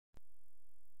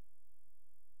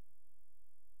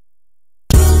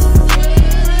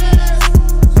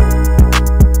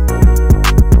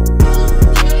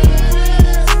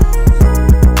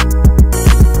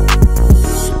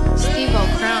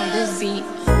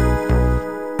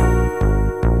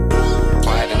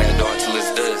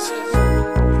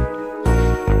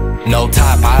No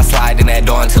top, I slide in that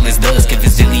door until it's dusk. If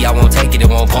it's dilly, I won't take it, it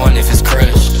won't pawn if it's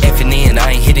crushed. Effing in,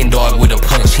 I ain't hitting dog with a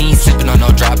punch. He ain't sipping on no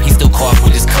drop, he still cough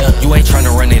with his cup. You ain't tryna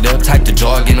run it up, type the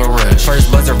jog in a rush.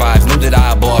 First buzzer vibes, knew that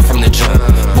I ball from the jump.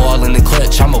 Ball in the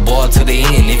clutch, I'm a ball to the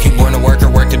end. If you born a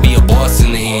worker, work to be a boss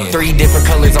in the end. 3 different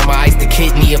colors on my ice, the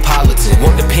kid Neapolitan.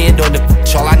 Won't depend on the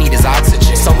all I need is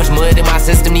oxygen. So much mud in my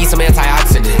system, need some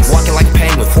antioxidants. Walking like a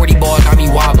penguin, 40 ball got me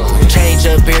wobbling. Change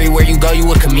up everywhere you go, you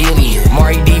a chameleon.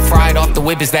 Mari deep fried off the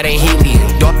whippets, that ain't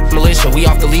helium. Dog militia, we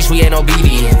off the leash, we ain't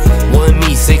obedient. 1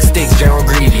 meat, 6 sticks, General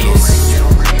Grievous.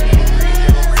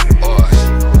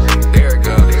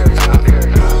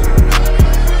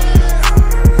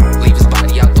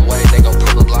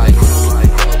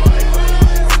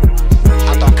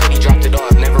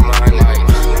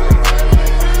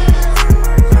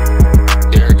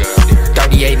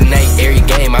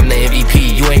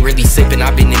 Sippin',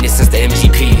 I've been in this since the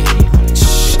MGP.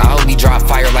 I only drop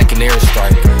fire like an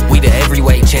airstrike. We the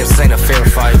heavyweight champs, ain't a fair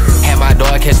fight. Had my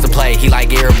dog catch the play, he like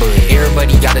Airbud.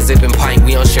 Everybody got a zippin' pint,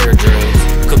 we don't share drugs.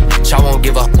 Bitch, I won't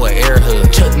give up with air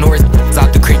hood. Chuck Norris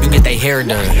out the crib, you get they hair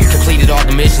done. Completed all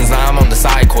the missions, now I'm on the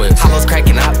side quest. Hollows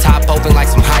cracking up, top open like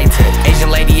some high tech. Asian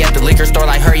lady at the liquor store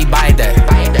like, hurry, buy that.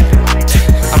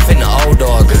 I'm finna old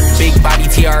dogger. Big body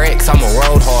TRX, I'm a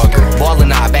road hogger.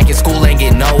 Ballin' out, back in school ain't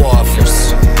getting no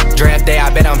offers. Draft day, I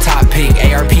bet I'm top pick.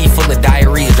 ARP full of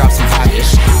diarrhea, drop some hot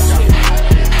ish.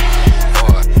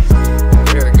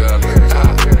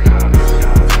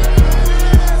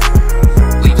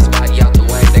 Leave his body out the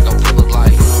way, they gon' pull up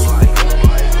like.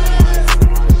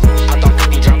 I thought that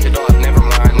he dropped it off, never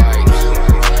mind, like.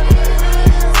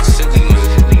 Silly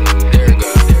move, there it go.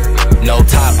 No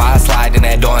top, I slide in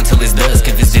that door until it's dusk.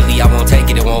 If it's dilly, I won't take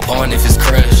it, it won't pawn if it's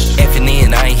crushed. Effing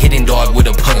in, I ain't hitting dog with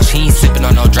a punch. He ain't sipping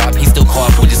on no drop, he still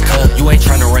cough with his cup. You ain't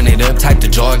tryna run it up, type the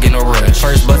jog in a rush.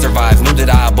 First buzzer vibes, knew that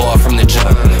I ball from the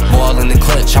jump. Ball in the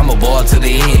clutch, I'm a ball to the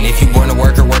end. If you born a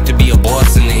worker, work to be a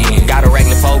boss in the end. Got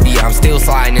arachnophobia, I'm still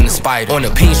sliding in the spider. On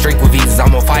a pink streak with visas,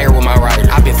 I'm on fire with my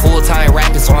rider. I've been full-time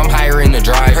rapping, so I'm higher in the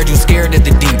drive. Heard you scared of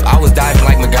the deep, I was diving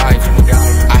like MacGyver.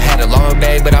 I had a long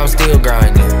day, but I'm still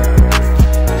grinding.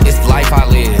 It's the life I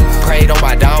live. Prayed on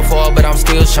my downfall, but I'm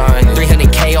still shining.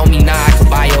 300K on me now, I could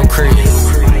buy your crib.